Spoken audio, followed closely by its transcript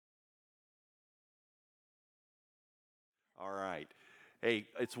All right. Hey,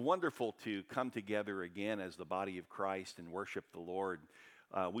 it's wonderful to come together again as the body of Christ and worship the Lord.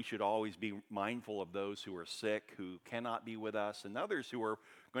 We should always be mindful of those who are sick, who cannot be with us, and others who are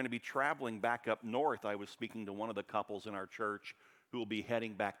going to be traveling back up north. I was speaking to one of the couples in our church who will be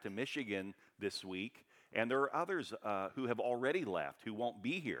heading back to Michigan this week, and there are others who have already left who won't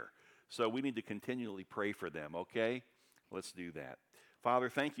be here. So we need to continually pray for them, okay? Let's do that. Father,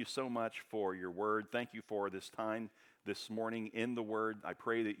 thank you so much for your word. Thank you for this time this morning in the word. I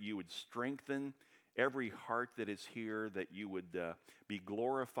pray that you would strengthen every heart that is here, that you would be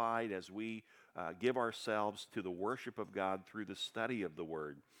glorified as we give ourselves to the worship of God through the study of the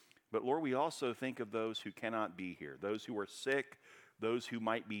word. But Lord, we also think of those who cannot be here, those who are sick, those who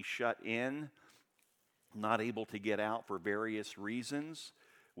might be shut in, not able to get out for various reasons.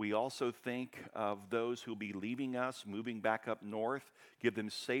 We also think of those who will be leaving us, moving back up north. Give them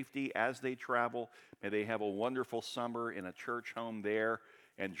safety as they travel. May they have a wonderful summer in a church home there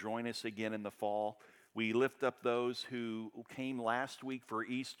and join us again in the fall. We lift up those who came last week for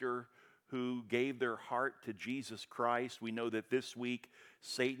Easter, who gave their heart to Jesus Christ. We know that this week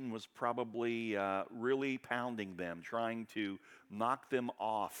Satan was probably really pounding them, trying to knock them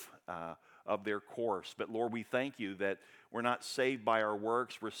off of their course. But Lord, we thank you that we're not saved by our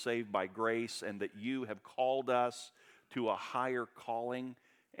works, we're saved by grace, and that you have called us to a higher calling.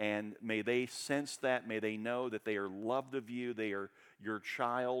 And may they sense that, may they know that they are loved of you, they are your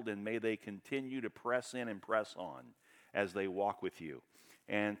child, and may they continue to press in and press on as they walk with you.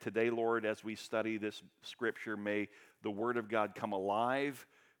 And today, Lord, as we study this scripture, may the word of God come alive,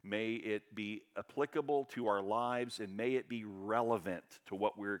 may it be applicable to our lives, and may it be relevant to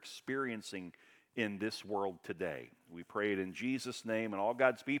what we're experiencing in this world today. We pray it in Jesus' name, and all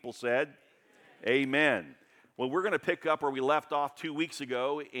God's people said, Amen. Well, we're going to pick up where we left off 2 weeks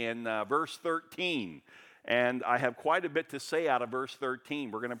ago in verse 13, and I have quite a bit to say out of verse 13.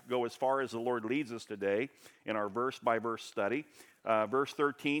 We're going to go as far as the Lord leads us today in our verse-by-verse study. Verse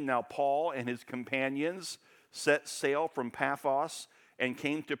 13, now Paul and his companions set sail from Paphos and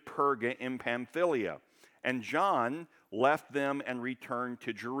came to Perga in Pamphylia, and John left them and returned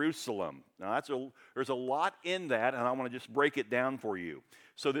to Jerusalem. Now, there's a lot in that, and I want to just break it down for you.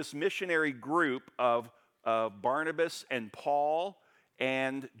 So this missionary group of Barnabas and Paul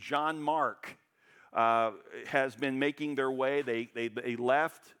and John Mark has been making their way. They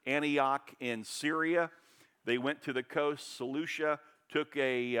left Antioch in Syria. They went to the coast, Seleucia, took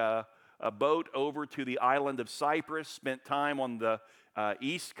a boat over to the island of Cyprus, spent time on the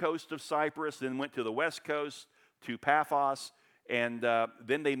east coast of Cyprus, then went to the west coast, to Paphos, and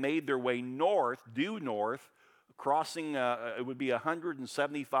then they made their way due north, crossing, it would be a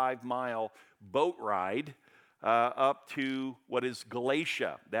 175-mile boat ride up to what is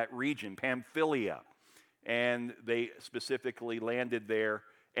Galatia, that region, Pamphylia. And they specifically landed there,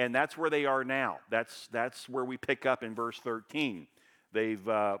 and that's where they are now. That's where we pick up in verse 13. They've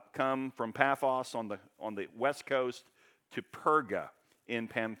come from Paphos on the west coast to Perga in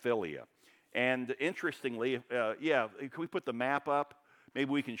Pamphylia. And interestingly, can we put the map up?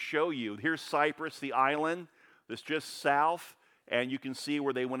 Maybe we can show you. Here's Cyprus, the island that's just south, and you can see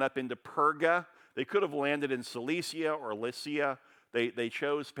where they went up into Perga. They could have landed in Cilicia or Lycia. They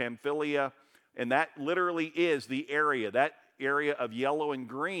chose Pamphylia, and that literally is the area. That area of yellow and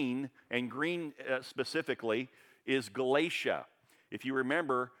green specifically, is Galatia. If you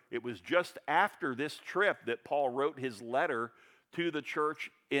remember, it was just after this trip that Paul wrote his letter to the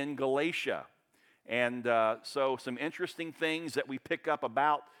church in Galatia. And so some interesting things that we pick up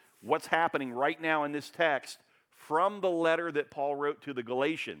about what's happening right now in this text from the letter that Paul wrote to the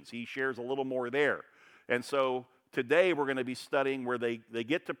Galatians. He shares a little more there. And so today we're going to be studying where they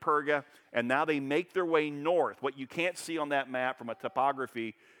get to Perga, and now they make their way north. What you can't see on that map from a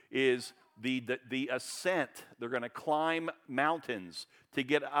topography is the ascent. They're going to climb mountains to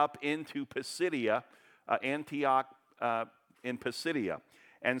get up into Pisidia, Antioch, in Pisidia.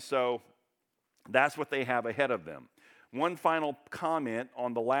 And so that's what they have ahead of them. One final comment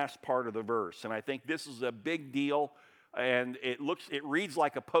on the last part of the verse, and I think this is a big deal, and it reads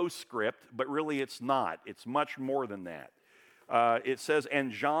like a postscript, but really it's not. It's much more than that. It says,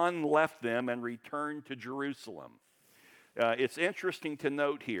 and John left them and returned to Jerusalem. It's interesting to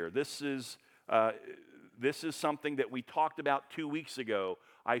note here. This is something that we talked about 2 weeks ago.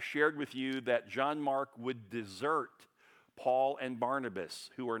 I shared with you that John Mark would desert Paul and Barnabas,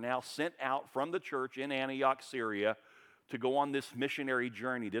 who are now sent out from the church in Antioch, Syria, to go on this missionary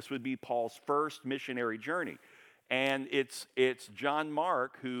journey. This would be Paul's first missionary journey. And it's John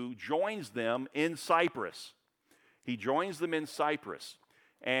Mark who joins them in Cyprus. He joins them in Cyprus.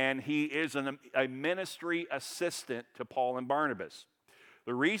 and he is a ministry assistant to Paul and Barnabas.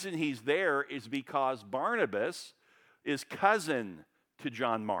 The reason he's there is because Barnabas is cousin to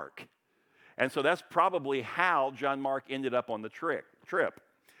John Mark. And so that's probably how John Mark ended up on the trip.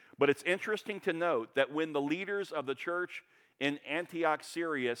 But it's interesting to note that when the leaders of the church in Antioch,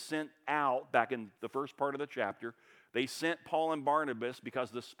 Syria sent out, back in the first part of the chapter, they sent Paul and Barnabas because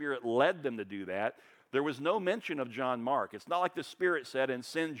the Spirit led them to do that. There was no mention of John Mark. It's not like the Spirit said, and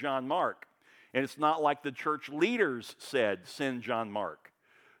send John Mark. And it's not like the church leaders said, send John Mark.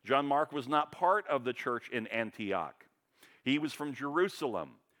 John Mark was not part of the church in Antioch. He was from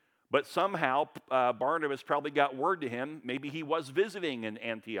Jerusalem. But somehow Barnabas probably got word to him. Maybe he was visiting in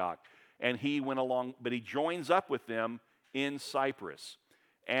Antioch, and he went along, but he joins up with them in Cyprus.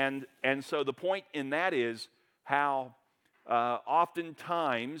 And so the point in that is how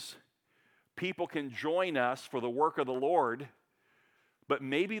oftentimes people can join us for the work of the Lord, but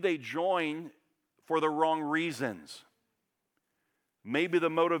maybe they join for the wrong reasons. Maybe the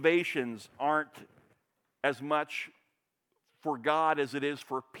motivations aren't as much for God as it is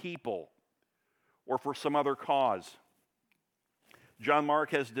for people or for some other cause. John Mark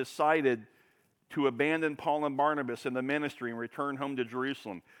has decided to abandon Paul and Barnabas in the ministry and return home to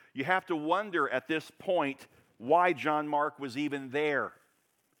Jerusalem. You have to wonder at this point why John Mark was even there.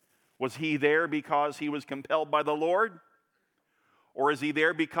 Was he there because he was compelled by the Lord? Or is he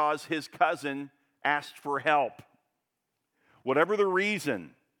there because his cousin asked for help? Whatever the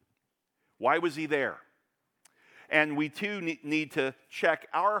reason, why was he there? And we too need to check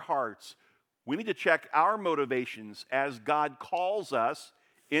our hearts. We need to check our motivations as God calls us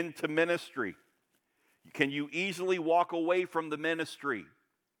into ministry. Can you easily walk away from the ministry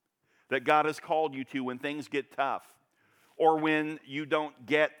that God has called you to when things get tough? Or when you don't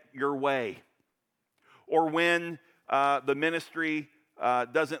get your way? Or when the ministry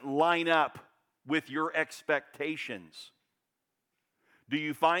doesn't line up with your expectations? Do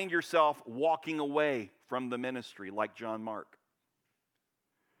you find yourself walking away from the ministry like John Mark?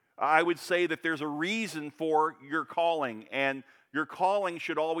 I would say that there's a reason for your calling, and your calling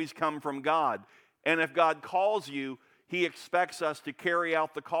should always come from God. And if God calls you, He expects us to carry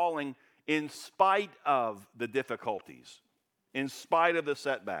out the calling in spite of the difficulties, in spite of the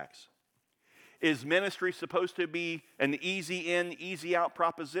setbacks. Is ministry supposed to be an easy in, easy out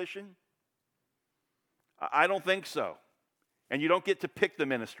proposition? I don't think so. And you don't get to pick the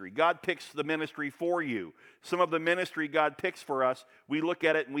ministry. God picks the ministry for you. Some of the ministry God picks for us, we look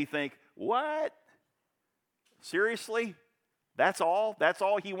at it and we think, what? Seriously? That's all? That's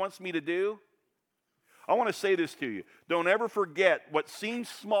all He wants me to do? I want to say this to you. Don't ever forget what seems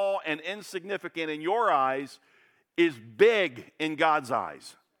small and insignificant in your eyes is big in God's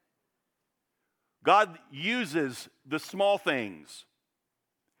eyes. God uses the small things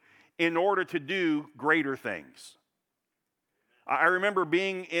in order to do greater things. I remember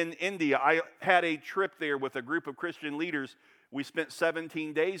being in India. I had a trip there with a group of Christian leaders. We spent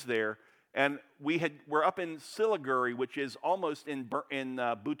 17 days there, and we're up in Siliguri, which is almost in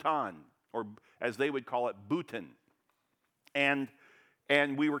Bhutan, or as they would call it, Bhutan. And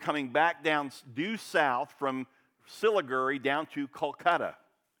we were coming back down due south from Siliguri down to Kolkata.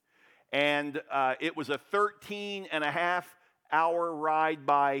 And it was a 13-and-a-half-hour ride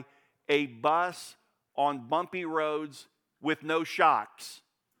by a bus on bumpy roads with no shocks.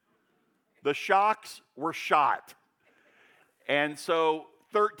 The shocks were shot. And so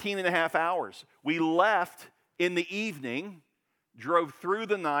 13 and a half hours. We left in the evening, drove through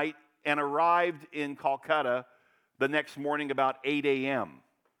the night, and arrived in Calcutta the next morning about 8 a.m.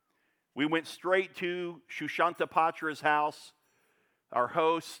 We went straight to Shushanta Patra's house, our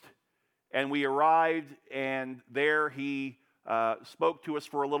host, and we arrived, and there he spoke to us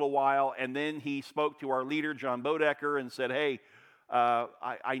for a little while, and then he spoke to our leader, John Bodecker, and said, hey,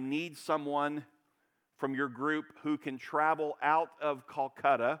 I need someone from your group who can travel out of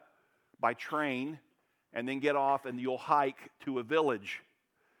Calcutta by train and then get off and you'll hike to a village.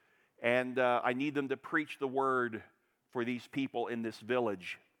 And I need them to preach the word for these people in this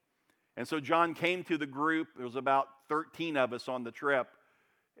village. And so John came to the group. There was about 13 of us on the trip.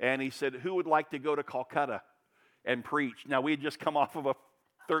 And he said, who would like to go to Calcutta and preach? Now, we had just come off of a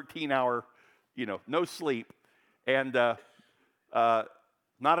 13-hour, no sleep. And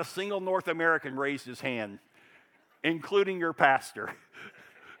not a single North American raised his hand, including your pastor.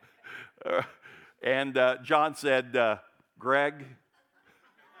 And John said, Greg,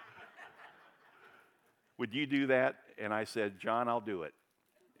 would you do that? And I said, John, I'll do it.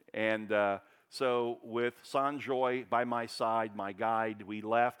 And so with Sanjoy by my side, my guide, we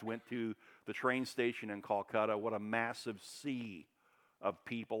left, went to the train station in Calcutta. What a massive sea of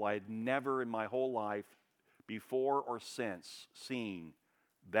people. I had never in my whole life, before or since, seen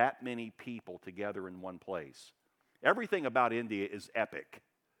that many people together in one place. Everything about India is epic.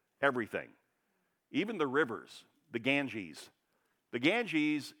 Everything. Even the rivers, the Ganges. The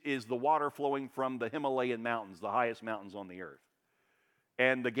Ganges is the water flowing from the Himalayan mountains, the highest mountains on the earth.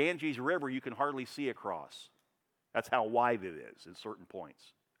 And the Ganges River you can hardly see across. That's how wide it is at certain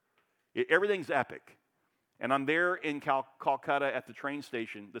points. Everything's epic. And I'm there in Calcutta at the train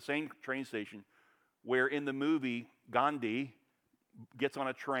station, the same train station, where in the movie Gandhi gets on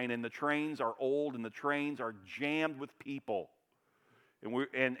a train, and the trains are old and the trains are jammed with people.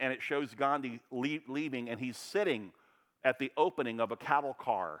 And it shows Gandhi leaving, and he's sitting at the opening of a cattle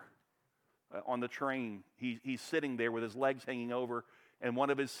car on the train. He's sitting there with his legs hanging over, and one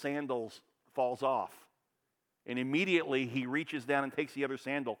of his sandals falls off. And immediately he reaches down and takes the other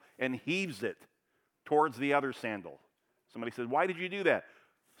sandal and heaves it towards the other sandal. Somebody said, "Why did you do that?"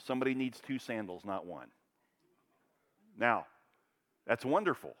 Somebody needs two sandals, not one. Now, that's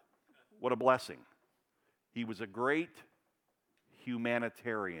wonderful. What a blessing. He was a great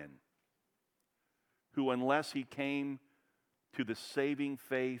humanitarian who, unless he came to the saving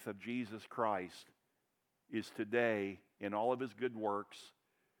faith of Jesus Christ, is today, in all of his good works,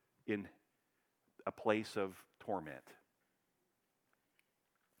 in a place of torment.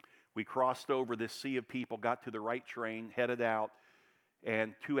 We crossed over this sea of people, got to the right train, headed out,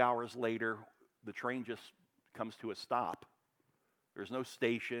 and 2 hours later, the train just comes to a stop. There's no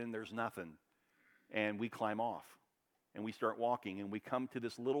station, there's nothing. And we climb off, and we start walking, and we come to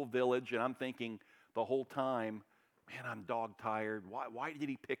this little village, and I'm thinking the whole time, man, I'm dog-tired. Why did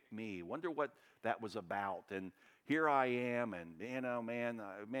he pick me? Wonder what that was about. And here I am, and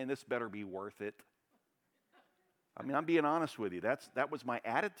man, this better be worth it. I mean, I'm being honest with you. That was my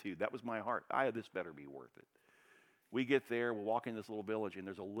attitude. That was my heart. This better be worth it. We get there, we walk in this little village, and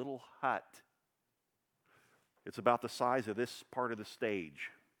there's a little hut. It's about the size of this part of the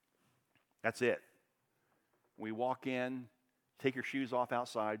stage. That's it. We walk in, take your shoes off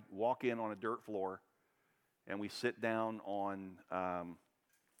outside, walk in on a dirt floor, and we sit down on,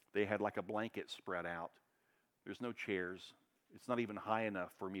 they had like a blanket spread out. There's no chairs. It's not even high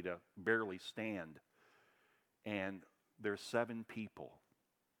enough for me to barely stand. And there's 7 people.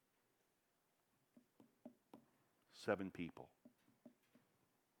 7 people.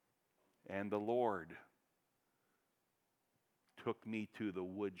 And the Lord took me to the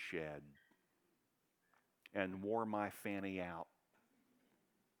woodshed and wore my fanny out,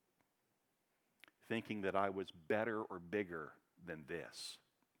 thinking that I was better or bigger than this.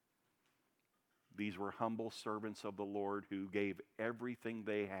 These were humble servants of the Lord who gave everything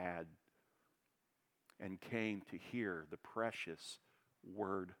they had and came to hear the precious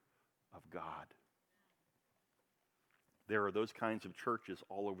Word of God. There are those kinds of churches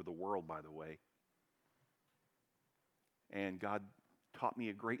all over the world, by the way. And God taught me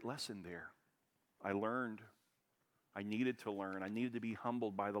a great lesson there. I learned. I needed to learn. I needed to be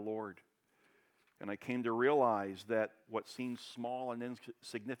humbled by the Lord. And I came to realize that what seems small and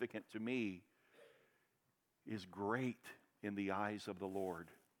insignificant to me is great in the eyes of the Lord.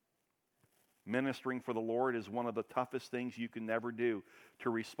 Ministering for the Lord is one of the toughest things you can ever do. To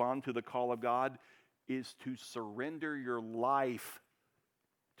respond to the call of God is to surrender your life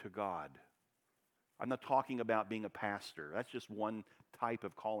to God. I'm not talking about being a pastor. That's just one type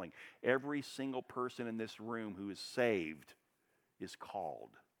of calling. Every single person in this room who is saved is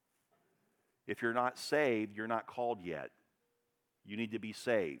called. If you're not saved, you're not called yet. You need to be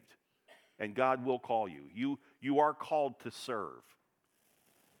saved. And God will call you. You are called to serve.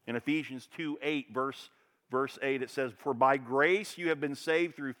 In Ephesians 2:8, verse 8, it says, "For by grace you have been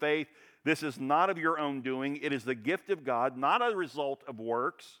saved through faith. This is not of your own doing. It is the gift of God, not a result of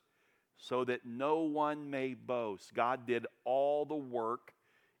works, so that no one may boast." God did all the work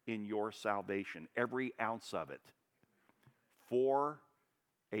in your salvation, every ounce of it, for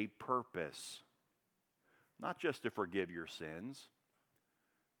a purpose. Not just to forgive your sins,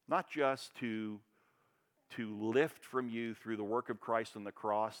 not just to lift from you through the work of Christ on the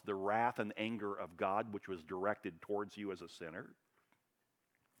cross the wrath and anger of God, which was directed towards you as a sinner,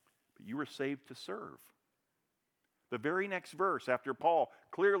 but you were saved to serve. The very next verse, after Paul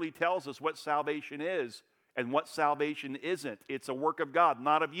clearly tells us what salvation is and what salvation isn't, it's a work of God,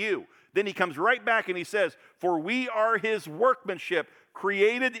 not of you. Then he comes right back and he says, "For we are his workmanship,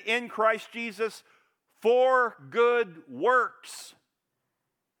 created in Christ Jesus for good works,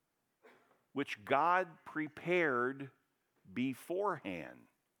 which God prepared beforehand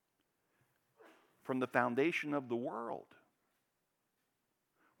from the foundation of the world."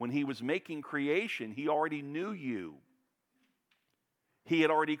 When he was making creation, he already knew you. He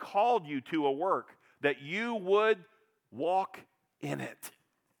had already called you to a work, that you would walk in it.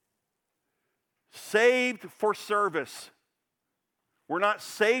 Saved for service. We're not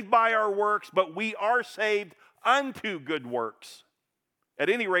saved by our works, but we are saved unto good works. At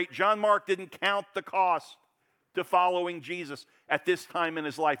any rate, John Mark didn't count the cost to following Jesus at this time in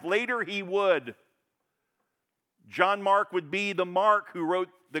his life. Later he would. John Mark would be the Mark who wrote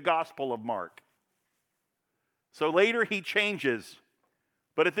the Gospel of Mark. So later he changes.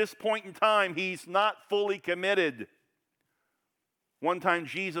 But at this point in time, he's not fully committed. One time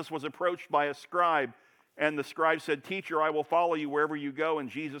Jesus was approached by a scribe, and the scribe said, "Teacher, I will follow you wherever you go." And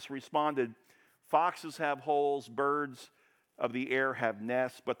Jesus responded, "Foxes have holes, birds of the air have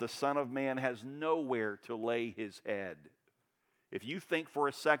nests, but the Son of Man has nowhere to lay his head." If you think for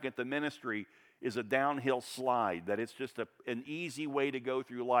a second the ministry is a downhill slide, that it's just an easy way to go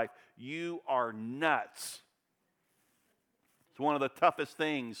through life, you are nuts. It's one of the toughest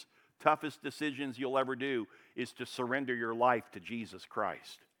things, toughest decisions you'll ever do is to surrender your life to Jesus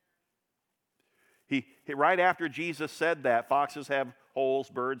Christ. Right after Jesus said that, foxes have holes,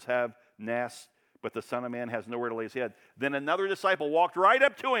 birds have nests, but the Son of Man has nowhere to lay his head. Then another disciple walked right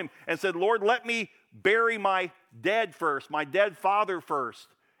up to him and said, "Lord, let me bury my dead first, my dead father first,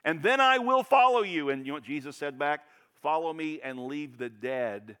 and then I will follow you." And you know what Jesus said back? "Follow me and leave the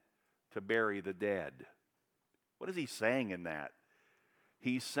dead to bury the dead." What is he saying in that?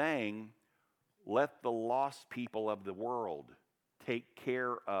 He's saying, let the lost people of the world take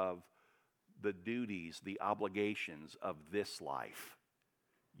care of the duties, the obligations of this life.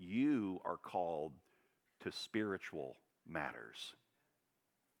 You are called to spiritual matters.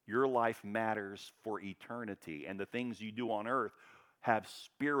 Your life matters for eternity, and the things you do on earth have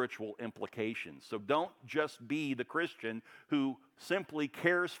spiritual implications. So don't just be the Christian who simply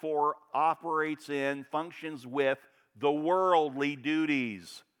cares for, operates in, functions with the worldly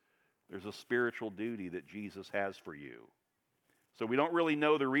duties. There's a spiritual duty that Jesus has for you. So we don't really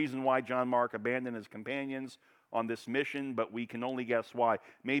know the reason why John Mark abandoned his companions on this mission, but we can only guess why.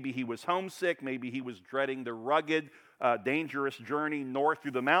 Maybe he was homesick. Maybe he was dreading the rugged, dangerous journey north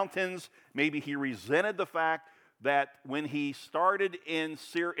through the mountains. Maybe he resented the fact that when he started in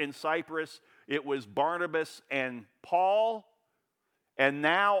Cyprus, it was Barnabas and Paul. And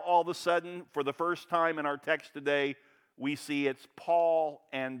now, all of a sudden, for the first time in our text today, we see it's Paul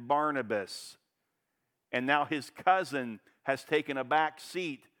and Barnabas. And now his cousin has taken a back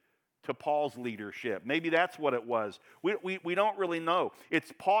seat to Paul's leadership. Maybe that's what it was. We don't really know.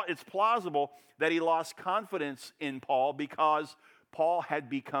 It's plausible that he lost confidence in Paul because Paul had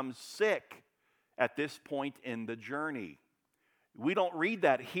become sick at this point in the journey. We don't read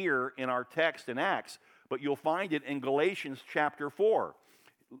that here in our text in Acts, but you'll find it in Galatians chapter 4.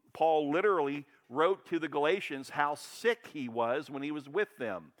 Paul literally wrote to the Galatians how sick he was when he was with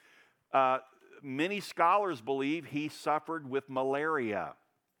them. Many scholars believe he suffered with malaria.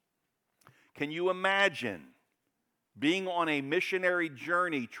 Can you imagine being on a missionary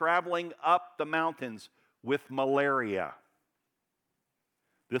journey, traveling up the mountains with malaria?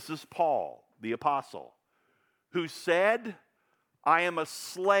 This is Paul, the apostle, who said, "I am a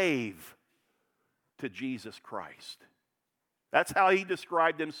slave to Jesus Christ." That's how he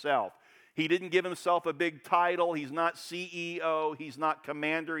described himself. He didn't give himself a big title. He's not CEO. He's not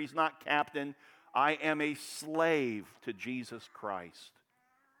commander. He's not captain. "I am a slave to Jesus Christ,"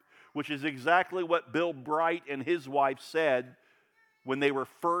 which is exactly what Bill Bright and his wife said when they were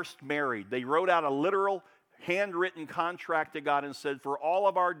first married. They wrote out a literal handwritten contract to God and said, "For all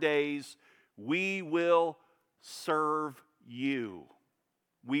of our days, we will serve you.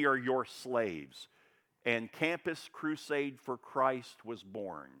 We are your slaves." And Campus Crusade for Christ was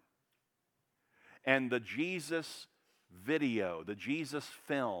born. And the Jesus video, the Jesus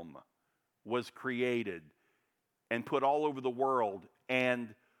film, was created and put all over the world.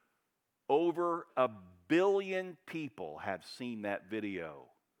 And over 1 billion people have seen that video.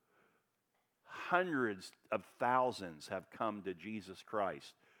 Hundreds of thousands have come to Jesus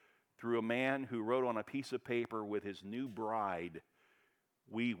Christ through a man who wrote on a piece of paper with his new bride,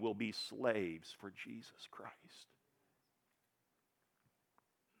 "We will be slaves for Jesus Christ."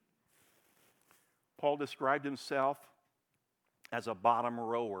 Paul described himself as a bottom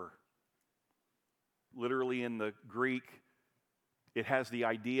rower. Literally in the Greek, it has the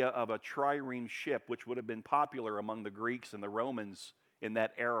idea of a trireme ship, which would have been popular among the Greeks and the Romans in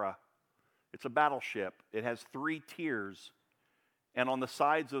that era. It's a battleship. It has 3 tiers. And on the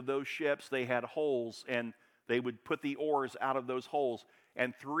sides of those ships, they had holes, and they would put the oars out of those holes.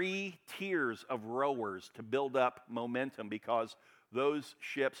 And 3 tiers of rowers to build up momentum, because those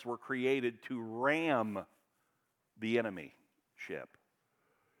ships were created to ram the enemy ship.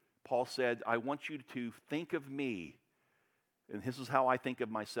 Paul said, I want you to think of me, and this is how I think of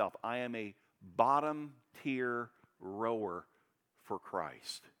myself. I am a bottom-tier rower for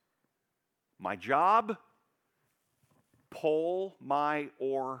Christ. My job, pull my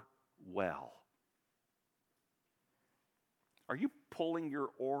oar well. Are you pulling your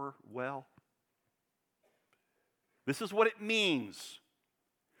oar well? This is what it means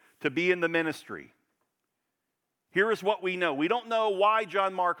to be in the ministry. Here is what we know. We don't know why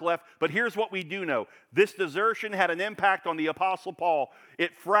John Mark left, but here's what we do know. This desertion had an impact on the Apostle Paul.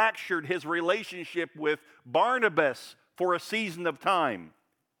 It fractured his relationship with Barnabas for a season of time.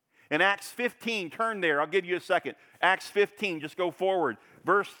 In Acts 15, turn there. I'll give you a second. Acts 15, just go forward.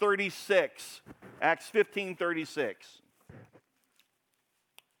 Verse 36. Acts 15, 36.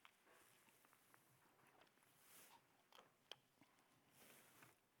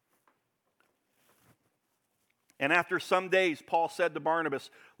 And after some days, Paul said to Barnabas,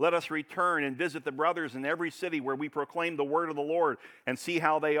 let us return and visit the brothers in every city where we proclaim the word of the Lord and see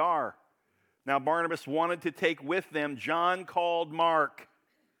how they are. Now Barnabas wanted to take with them John called Mark,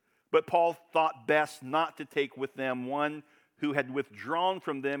 but Paul thought best not to take with them one who had withdrawn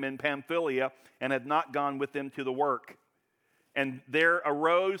from them in Pamphylia and had not gone with them to the work. And there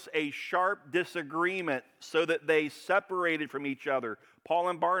arose a sharp disagreement so that they separated from each other. Paul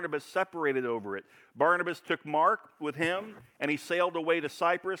and Barnabas separated over it. Barnabas took Mark with him, and he sailed away to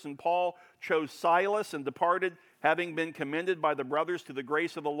Cyprus, and Paul chose Silas and departed, having been commended by the brothers to the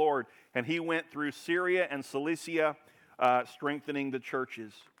grace of the Lord. And he went through Syria and Cilicia, strengthening the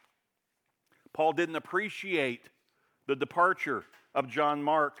churches. Paul didn't appreciate the departure of John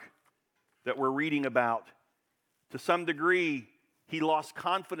Mark that we're reading about. To some degree, he lost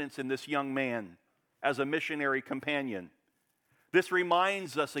confidence in this young man as a missionary companion. This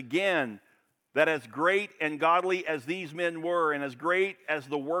reminds us again that as great and godly as these men were, and as great as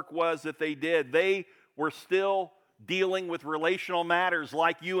the work was that they did, they were still dealing with relational matters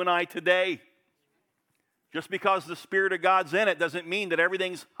like you and I today. Just because the Spirit of God's in it doesn't mean that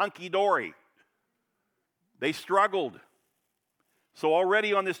everything's hunky-dory. They struggled. So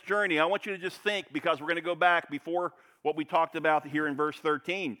already on this journey, I want you to just think, because we're going to go back before what we talked about here in verse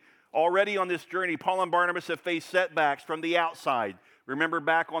 13. Already on this journey, Paul and Barnabas have faced setbacks from the outside. Remember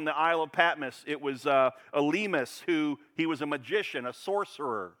back on the Isle of Patmos, it was Elymas, he was a magician, a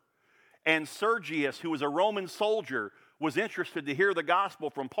sorcerer. And Sergius, who was a Roman soldier, was interested to hear the gospel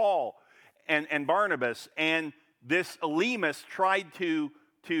from Paul and Barnabas. And this Elymas tried to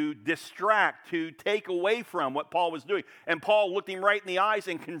distract, to take away from what Paul was doing. And Paul looked him right in the eyes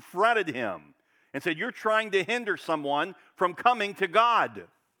and confronted him and said, you're trying to hinder someone from coming to God.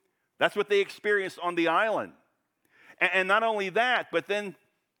 That's what they experienced on the island. And not only that, but then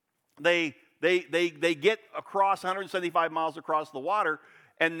they get across 175 miles across the water,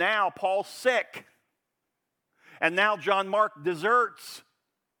 and now Paul's sick. And now John Mark deserts.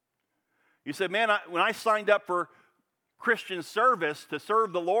 You said, man, when I signed up for Christian service to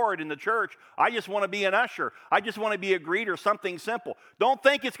serve the Lord in the church, I just want to be an usher. I just want to be a greeter, something simple. Don't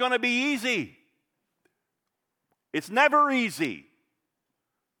think it's going to be easy. It's never easy.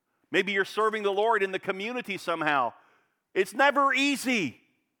 Maybe you're serving the Lord in the community somehow. It's never easy.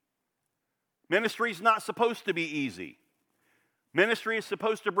 Ministry is not supposed to be easy. Ministry is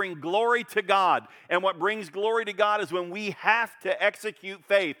supposed to bring glory to God. And what brings glory to God is when we have to execute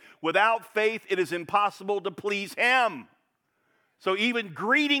faith. Without faith, it is impossible to please Him. So even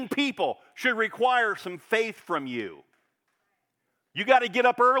greeting people should require some faith from you. You got to get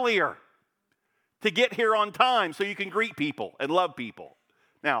up earlier to get here on time so you can greet people and love people.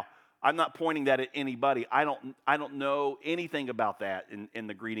 Now, I'm not pointing that at anybody. I don't know anything about that in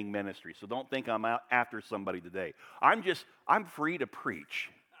the greeting ministry. So don't think I'm out after somebody today. I'm free to preach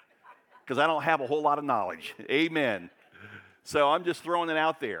because I don't have a whole lot of knowledge. Amen. So I'm just throwing it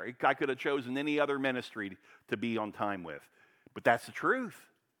out there. I could have chosen any other ministry to be on time with. But that's the truth.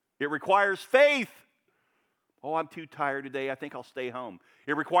 It requires faith. Oh, I'm too tired today. I think I'll stay home.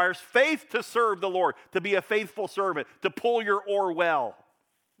 It requires faith to serve the Lord, to be a faithful servant, to pull your oar well.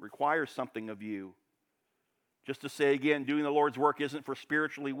 Requires something of you. Just to say again, doing the Lord's work isn't for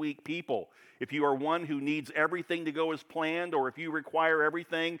spiritually weak people. If you are one who needs everything to go as planned, or if you require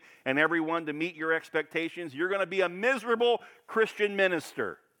everything and everyone to meet your expectations, you're going to be a miserable Christian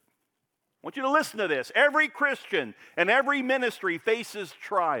minister. I want you to listen to this. Every Christian and every ministry faces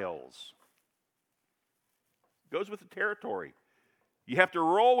trials. It goes with the territory. You have to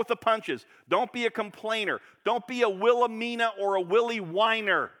roll with the punches. Don't be a complainer. Don't be a Wilhelmina or a Willie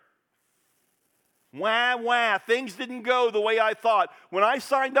whiner. Wah, wah, things didn't go the way I thought. When I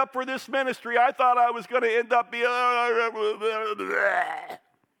signed up for this ministry, I thought I was going to end up being...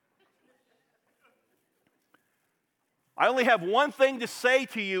 I only have one thing to say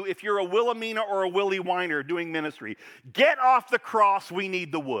to you if you're a Wilhelmina or a Willie Weiner doing ministry. Get off the cross, we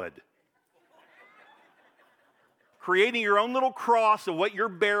need the wood. Creating your own little cross of what you're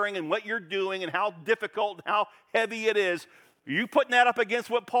bearing and what you're doing and how difficult and how heavy it is. Are you putting that up against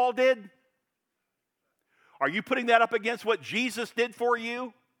what Paul did? Are you putting that up against what Jesus did for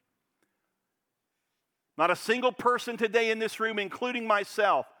you? Not a single person today in this room, including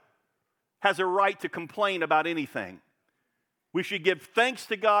myself, has a right to complain about anything. We should give thanks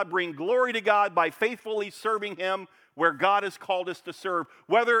to God, bring glory to God by faithfully serving Him where God has called us to serve,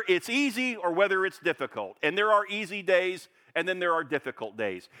 whether it's easy or whether it's difficult. And there are easy days, and then there are difficult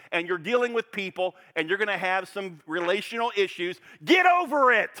days. And you're dealing with people, and you're going to have some relational issues. Get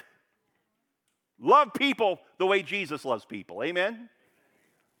over it. Love people the way Jesus loves people. Amen?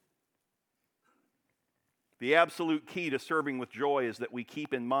 The absolute key to serving with joy is that we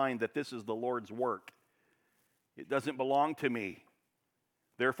keep in mind that this is the Lord's work. It doesn't belong to me.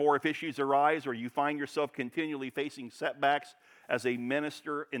 Therefore, if issues arise or you find yourself continually facing setbacks as a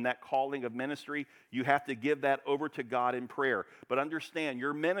minister in that calling of ministry, you have to give that over to God in prayer. But understand,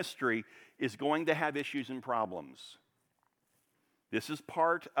 your ministry is going to have issues and problems. This is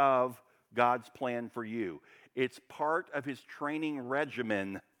part of God's plan for you. It's part of His training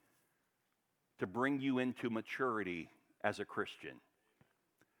regimen to bring you into maturity as a Christian,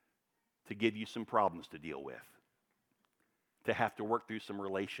 to give you some problems to deal with, to have to work through some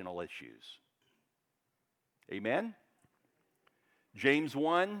relational issues. Amen? James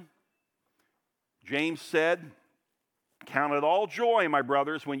 1, James said, "Count it all joy, my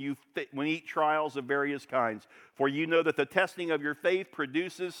brothers, when you eat trials of various kinds, for you know that the testing of your faith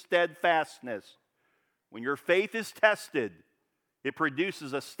produces steadfastness." When your faith is tested, it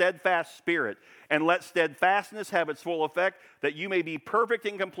produces a steadfast spirit. "And let steadfastness have its full effect, that you may be perfect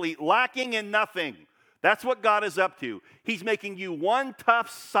and complete, lacking in nothing." That's what God is up to. He's making you one tough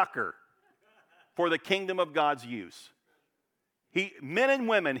sucker for the kingdom of God's use. Men and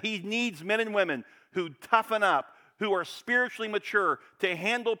women, He needs men and women who toughen up, who are spiritually mature to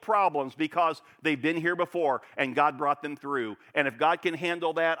handle problems because they've been here before and God brought them through. And if God can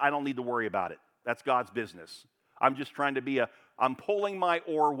handle that, I don't need to worry about it. That's God's business. I'm just trying to I'm pulling my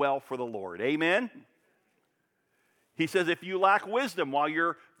oar well for the Lord. Amen? He says if you lack wisdom while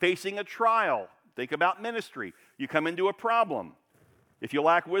you're facing a trial, think about ministry. You come into a problem. If you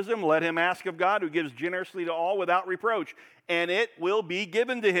lack wisdom, let him ask of God, who gives generously to all without reproach, and it will be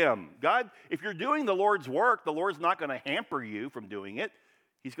given to him. God, if you're doing the Lord's work, the Lord's not going to hamper you from doing it.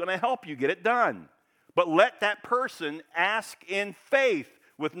 He's going to help you get it done. But let that person ask in faith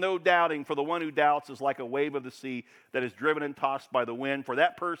with no doubting, for the one who doubts is like a wave of the sea that is driven and tossed by the wind. For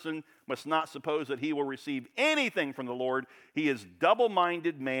that person must not suppose that he will receive anything from the Lord. He is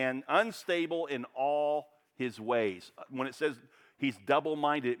double-minded man, unstable in all his ways. When it says he's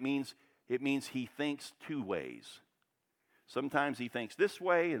double-minded, it means he thinks two ways. Sometimes he thinks this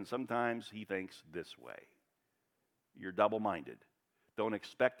way, and sometimes he thinks this way. You're double-minded. Don't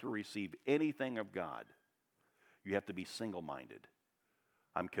expect to receive anything of God. You have to be single-minded.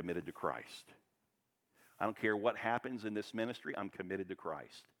 I'm committed to Christ. I don't care what happens in this ministry, I'm committed to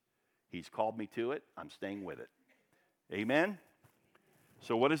Christ. He's called me to it, I'm staying with it. Amen?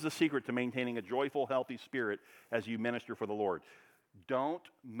 So what is the secret to maintaining a joyful, healthy spirit as you minister for the Lord? Don't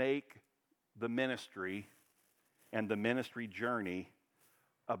make the ministry and the ministry journey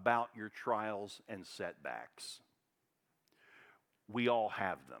about your trials and setbacks. We all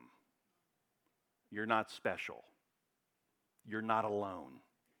have them. You're not special. You're not alone.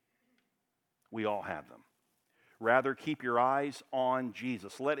 We all have them. Rather, keep your eyes on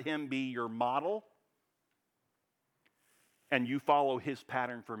Jesus. Let him be your model, and you follow his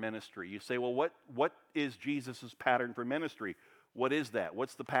pattern for ministry. You say, well, what is Jesus' pattern for ministry? What is that?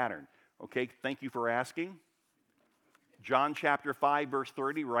 What's the pattern? Okay, thank you for asking. John chapter 5, verse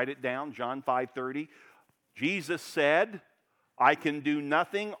 30, write it down, John 5:30. Jesus said, I can do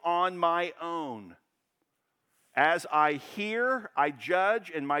nothing on my own. As I hear, I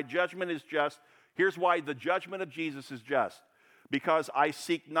judge, and my judgment is just. Here's why the judgment of Jesus is just. Because I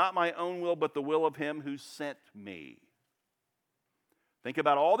seek not my own will, but the will of him who sent me. Think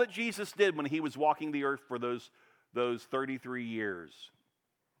about all that Jesus did when he was walking the earth for those 33 years.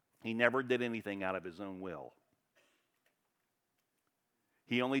 He never did anything out of his own will.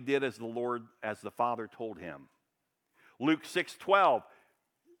 He only did as the Father told him. Luke 6:12.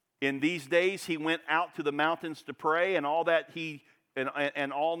 In these days he went out to the mountains to pray, and all night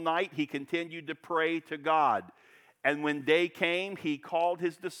he continued to pray to God. And when day came, he called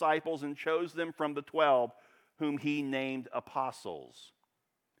his disciples and chose them from the 12, whom he named apostles.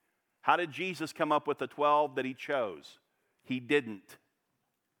 How did Jesus come up with the 12 that he chose? He didn't.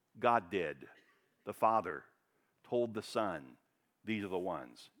 God did. The Father told the Son, these are the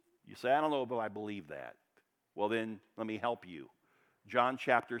ones. You say, I don't know if I believe that. Well, then, let me help you. John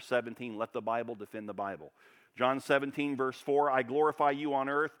chapter 17, let the Bible defend the Bible. John 17, verse 4, I glorify you on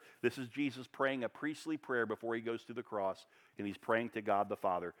earth. This is Jesus praying a priestly prayer before he goes to the cross, and he's praying to God the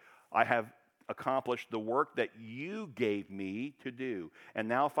Father. I have accomplished the work that you gave me to do. And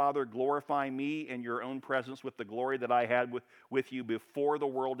now, Father, glorify me in your own presence with the glory that I had with you before the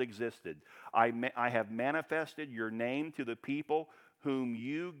world existed. I have manifested your name to the people whom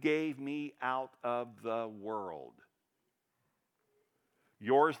you gave me out of the world.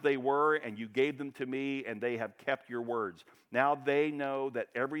 Yours they were, and you gave them to me, and they have kept your words. Now they know that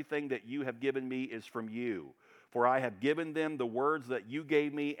everything that you have given me is from you. For I have given them the words that you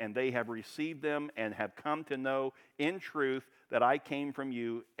gave me, and they have received them and have come to know in truth that I came from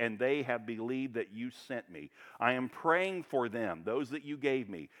you, and they have believed that you sent me. I am praying for them, those that you gave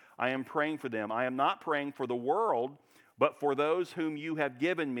me. I am praying for them. I am not praying for the world, but for those whom you have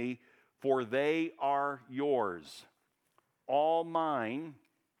given me, for they are yours. All mine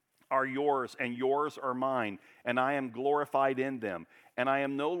are yours, and yours are mine, and I am glorified in them. And I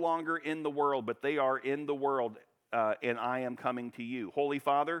am no longer in the world, but they are in the world, and I am coming to you. Holy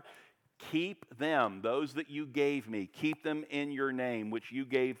Father, keep them, those that you gave me, keep them in your name, which you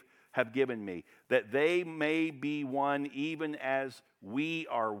have given me, that they may be one even as we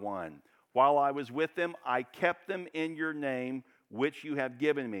are one. While I was with them, I kept them in your name, which you have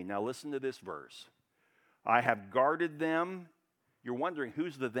given me. Now listen to this verse. I have guarded them. You're wondering,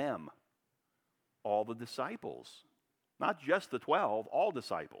 who's the them? All the disciples. Not just the 12, all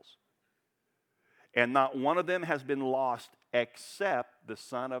disciples. And not one of them has been lost except the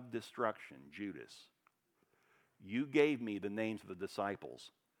son of destruction, Judas. You gave me the names of the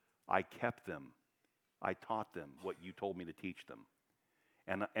disciples. I kept them. I taught them what you told me to teach them.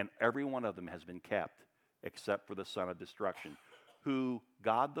 And every one of them has been kept except for the son of destruction, who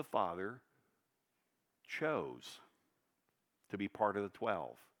God the Father chose to be part of the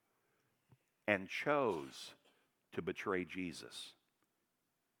 12 and chose to betray Jesus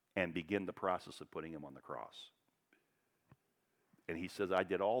and begin the process of putting him on the cross. And he says, I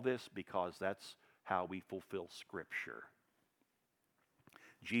did all this because that's how we fulfill Scripture.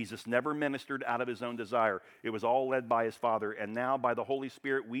 Jesus never ministered out of his own desire. It was all led by his Father. And now by the Holy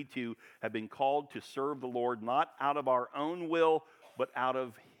Spirit, we too have been called to serve the Lord, not out of our own will, but out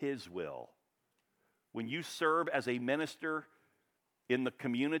of his will. When you serve as a minister in the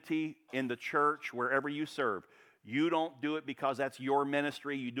community, in the church, wherever you serve, you don't do it because that's your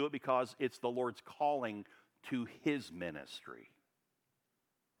ministry. You do it because it's the Lord's calling to his ministry.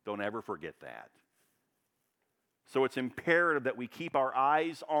 Don't ever forget that. So it's imperative that we keep our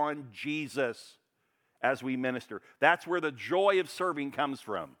eyes on Jesus as we minister. That's where the joy of serving comes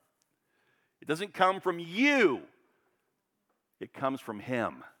from. It doesn't come from you. It comes from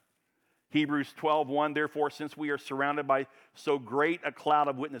him. Hebrews 12:1, therefore, since we are surrounded by so great a cloud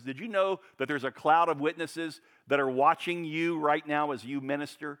of witnesses. Did you know that there's a cloud of witnesses that are watching you right now as you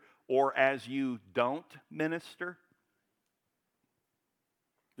minister or as you don't minister?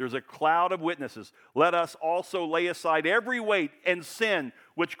 There's a cloud of witnesses. Let us also lay aside every weight and sin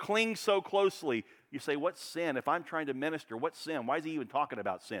which clings so closely. You say, what sin? If I'm trying to minister, what sin? Why is he even talking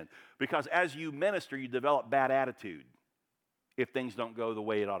about sin? Because as you minister, you develop bad attitude if things don't go the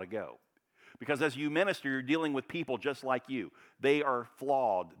way it ought to go. Because as you minister, you're dealing with people just like you. They are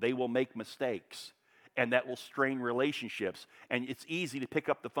flawed. They will make mistakes. And that will strain relationships. And it's easy to pick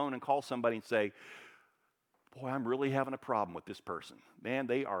up the phone and call somebody and say, boy, I'm really having a problem with this person. Man,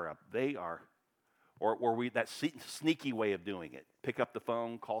 they are, or that sneaky way of doing it. Pick up the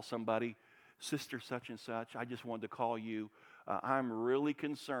phone, call somebody, Sister such and such, I just wanted to call you. I'm really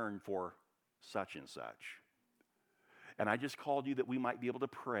concerned for such and such. And I just called you that we might be able to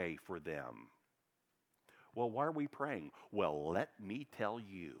pray for them. Well, why are we praying? Well, let me tell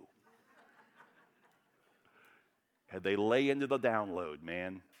you. And they lay into the download,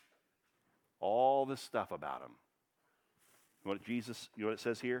 man. All the stuff about them. You know what it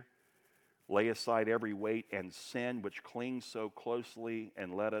says here? Lay aside every weight and sin which clings so closely,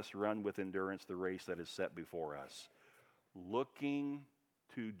 and let us run with endurance the race that is set before us. Looking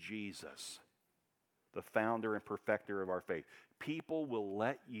to Jesus, the founder and perfecter of our faith. People will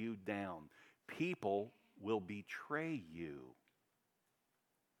let you down. People will betray you.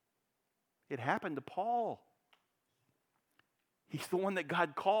 It happened to Paul. He's the one that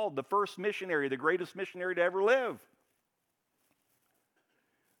God called, the first missionary, the greatest missionary to ever live.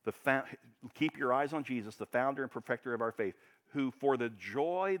 Keep your eyes on Jesus, the founder and perfecter of our faith, who for the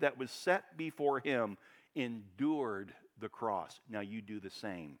joy that was set before him endured the cross. Now you do the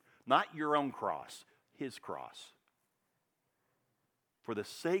same. Not your own cross, his cross. For the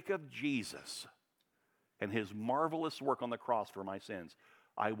sake of Jesus and his marvelous work on the cross for my sins,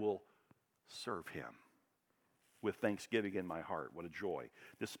 I will serve him with thanksgiving in my heart. What a joy.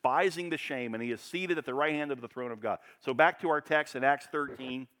 Despising the shame, and he is seated at the right hand of the throne of God. So back to our text in Acts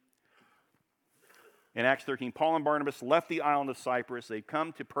 13. In Acts 13, Paul and Barnabas left the island of Cyprus. They've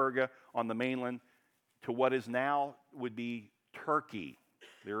come to Perga on the mainland, to what is now would be Turkey.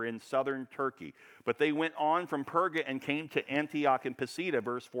 They're in southern Turkey. But they went on from Perga and came to Antioch and Pisidia,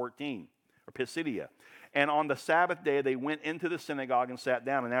 verse 14, or Pisidia. And on the Sabbath day, they went into the synagogue and sat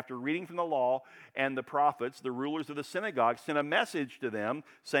down. And after reading from the law and the prophets, the rulers of the synagogue sent a message to them,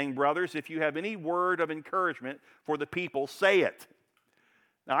 saying, brothers, if you have any word of encouragement for the people, say it.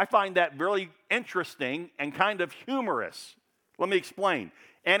 Now, I find that really interesting and kind of humorous. Let me explain.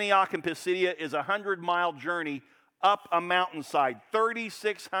 Antioch and Pisidia is a 100-mile journey up a mountainside,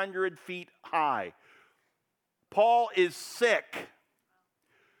 3,600 feet high. Paul is sick.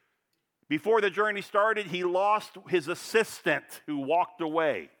 Before the journey started, he lost his assistant who walked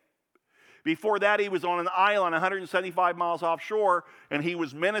away. Before that, he was on an island 175 miles offshore, and he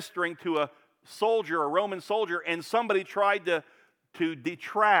was ministering to a soldier, a Roman soldier, and somebody tried to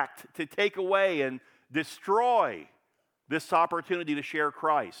detract, to take away and destroy this opportunity to share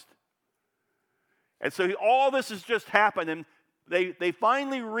Christ. And so all this has just happened, and they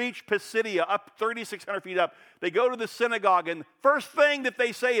finally reach Pisidia, up 3,600 feet up. They go to the synagogue, and first thing that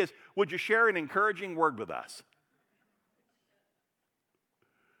they say is, would you share an encouraging word with us?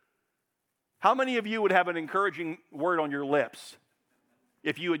 How many of you would have an encouraging word on your lips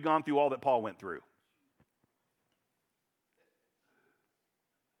if you had gone through all that Paul went through?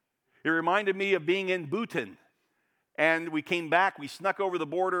 It reminded me of being in Bhutan, and we came back. We snuck over the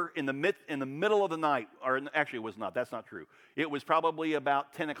border in the middle of the night, or actually it was not. That's not true. It was probably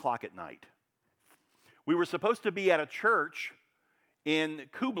about 10 o'clock at night. We were supposed to be at a church in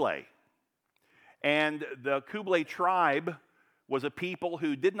Kublai, and the Kublai tribe was a people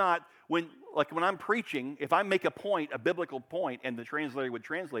who did not, when I'm preaching, if I make a point, a biblical point, and the translator would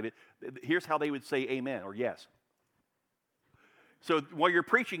translate it, here's how they would say amen or yes. So while you're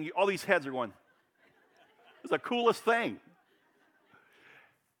preaching, all these heads are going, it's the coolest thing.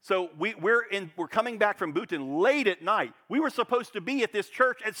 So we're coming back from Bhutan late at night. We were supposed to be at this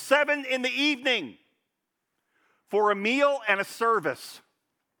church at 7 in the evening for a meal and a service.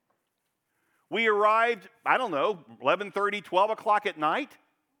 We arrived, 11:30, 12 o'clock at night.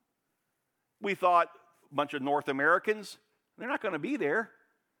 We thought, a bunch of North Americans, they're not going to be there.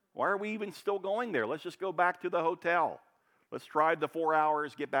 Why are we even still going there? Let's just go back to the hotel. Let's drive the 4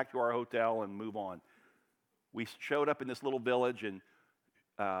 hours, get back to our hotel, and move on. We showed up in this little village, and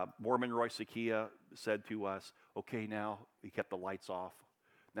Mormon Roy Sakia said to us, okay, now, he kept the lights off.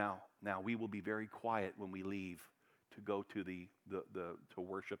 Now we will be very quiet when we leave to go to to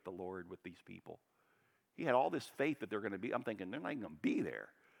worship the Lord with these people. He had all this faith that they're going to be. I'm thinking, they're not even going to be there.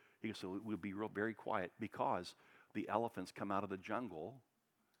 He goes, so we'll be very quiet because the elephants come out of the jungle,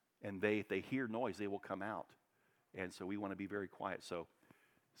 and if they hear noise, they will come out. And so we want to be very quiet. So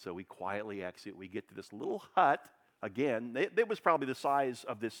we quietly exit. We get to this little hut. Again, it was probably the size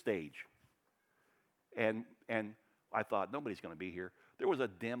of this stage. And I thought, nobody's going to be here. There was a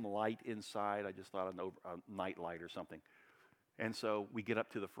dim light inside. I just thought a night light or something. And so we get up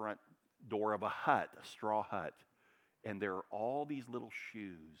to the front door of a hut, a straw hut. And there are all these little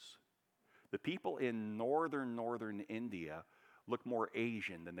shoes. The people in northern India look more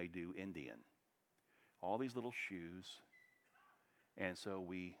Asian than they do Indian. All these little shoes. And so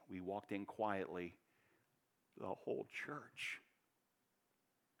we walked in quietly. The whole church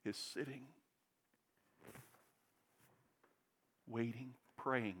is sitting, waiting,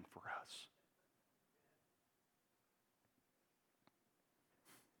 praying for us.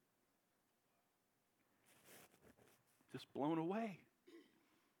 Just blown away.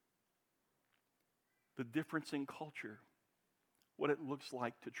 The difference in culture, what it looks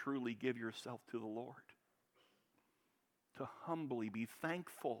like to truly give yourself to the Lord. To humbly be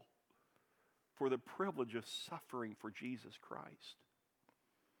thankful for the privilege of suffering for Jesus Christ.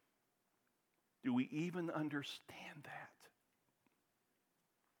 Do we even understand that?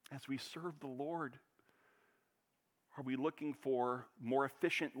 As we serve the Lord, are we looking for more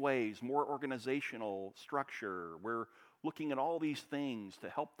efficient ways, more organizational structure? We're looking at all these things to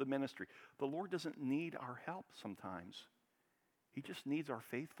help the ministry. The Lord doesn't need our help sometimes. He just needs our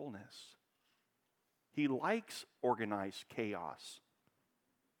faithfulness. He likes organized chaos.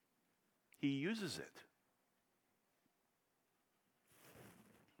 He uses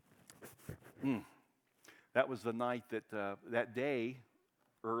it. That was the night that day,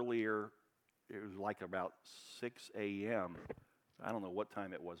 earlier, it was like about 6 a.m. I don't know what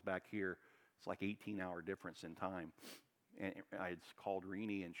time it was back here. It's like 18-hour difference in time. And I had called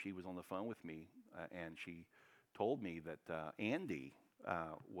Renee, and she was on the phone with me, and she told me that Andy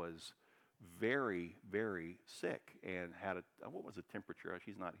was very, very sick and had what was the temperature?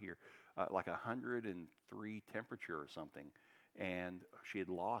 She's not here. Like 103 temperature or something. And she had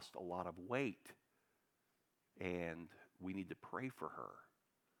lost a lot of weight. And we need to pray for her.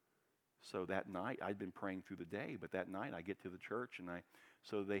 So that night, I'd been praying through the day, but that night I get to the church, and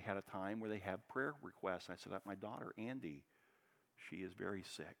so they had a time where they have prayer requests. I said, my daughter, Andy, she is very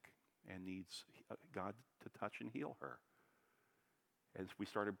sick and needs God to touch and heal her. And we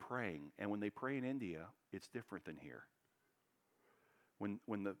started praying. And when they pray in India, it's different than here.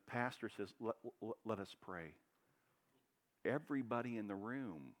 When the pastor says, let us pray, everybody in the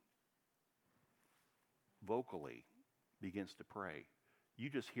room vocally begins to pray. You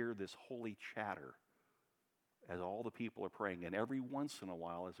just hear this holy chatter as all the people are praying. And every once in a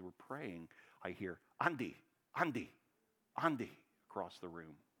while, as we're praying, I hear, Andy, Andy, Andy, across the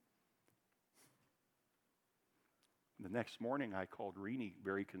room. The next morning, I called Renee,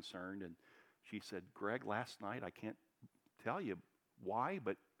 very concerned, and she said, Greg, last night, I can't tell you why,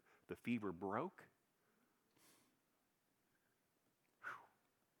 but the fever broke.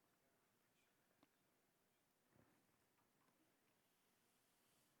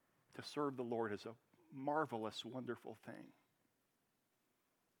 To serve the Lord is a marvelous, wonderful thing.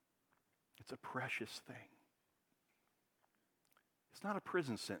 It's a precious thing. It's not a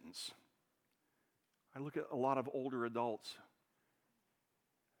prison sentence. I look at a lot of older adults,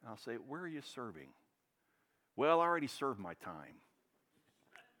 and I'll say, where are you serving? Well, I already served my time.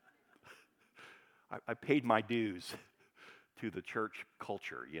 I paid my dues to the church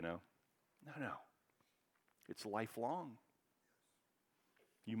culture, No. It's lifelong.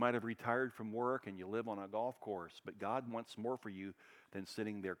 You might have retired from work and you live on a golf course, but God wants more for you than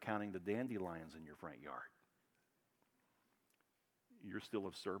sitting there counting the dandelions in your front yard. You're still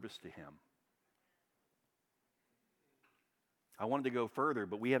of service to Him. I wanted to go further,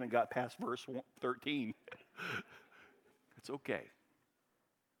 but we haven't got past verse 13. It's okay.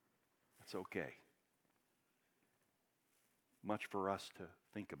 It's okay. Much for us to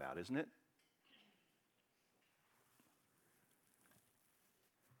think about, isn't it?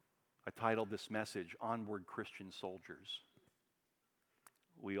 I titled this message, Onward Christian Soldiers.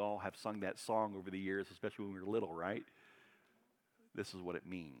 We all have sung that song over the years, especially when we were little, right? This is what it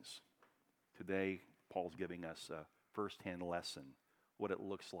means. Today, Paul's giving us a first-hand lesson, what it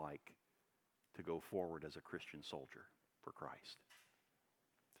looks like to go forward as a Christian soldier for Christ.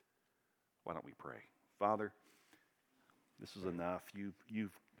 Why don't we pray? Father, this is enough.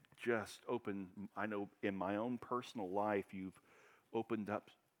 You've just opened, I know in my own personal life, you've opened up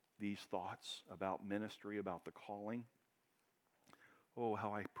these thoughts about ministry, about the calling. Oh,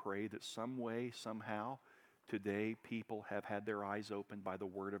 how I pray that some way, somehow, today people have had their eyes opened by the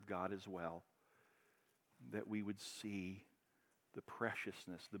Word of God as well, that we would see the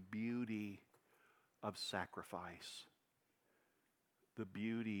preciousness, the beauty of sacrifice, the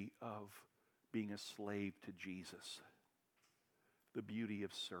beauty of being a slave to Jesus, the beauty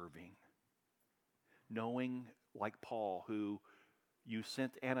of serving, knowing, like Paul, who you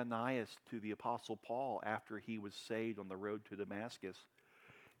sent Ananias to the Apostle Paul after he was saved on the road to Damascus.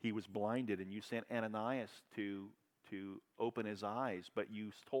 He was blinded, and you sent Ananias to open his eyes, but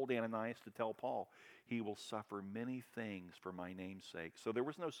you told Ananias to tell Paul, he will suffer many things for my name's sake. So there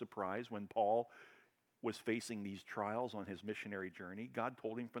was no surprise when Paul was facing these trials on his missionary journey. God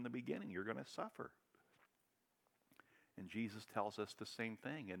told him from the beginning, you're going to suffer. And Jesus tells us the same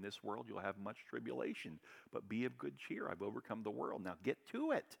thing. In this world, you'll have much tribulation, but be of good cheer. I've overcome the world. Now get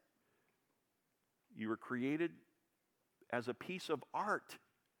to it. You were created as a piece of art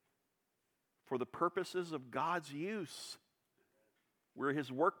for the purposes of God's use. We're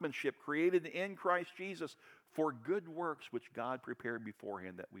His workmanship, created in Christ Jesus for good works, which God prepared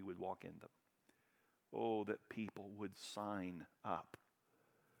beforehand that we would walk in them. Oh, that people would sign up.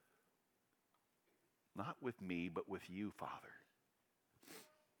 Not with me, but with you, Father.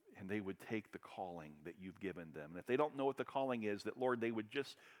 And they would take the calling that you've given them. And if they don't know what the calling is, that, Lord, they would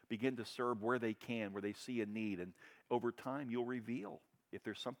just begin to serve where they can, where they see a need. And over time, you'll reveal. If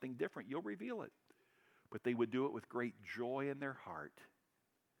there's something different, you'll reveal it. But they would do it with great joy in their heart,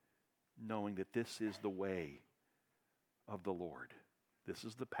 knowing that this is the way of the Lord. This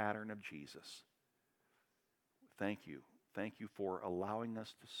is the pattern of Jesus. Thank you. Thank you for allowing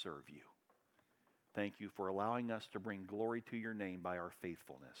us to serve you. Thank you for allowing us to bring glory to your name by our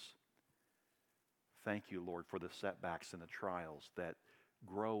faithfulness. Thank you, Lord, for the setbacks and the trials that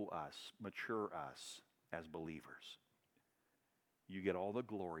grow us, mature us as believers. You get all the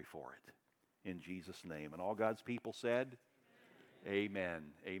glory for it. In Jesus' name. And all God's people said, amen.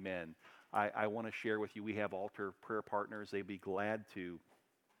 Amen. I want to share with you, we have altar prayer partners. They'd be glad to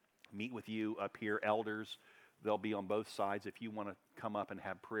meet with you up here, elders. They'll be on both sides. If you want to come up and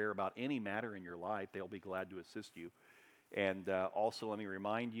have prayer about any matter in your life, they'll be glad to assist you. And also, let me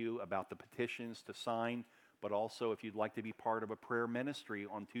remind you about the petitions to sign, but also if you'd like to be part of a prayer ministry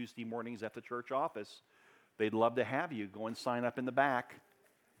on Tuesday mornings at the church office, they'd love to have you. Go and sign up in the back.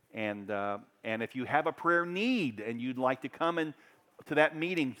 And if you have a prayer need and you'd like to come in to that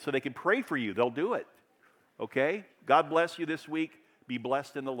meeting so they can pray for you, they'll do it. Okay? God bless you this week. Be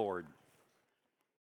blessed in the Lord.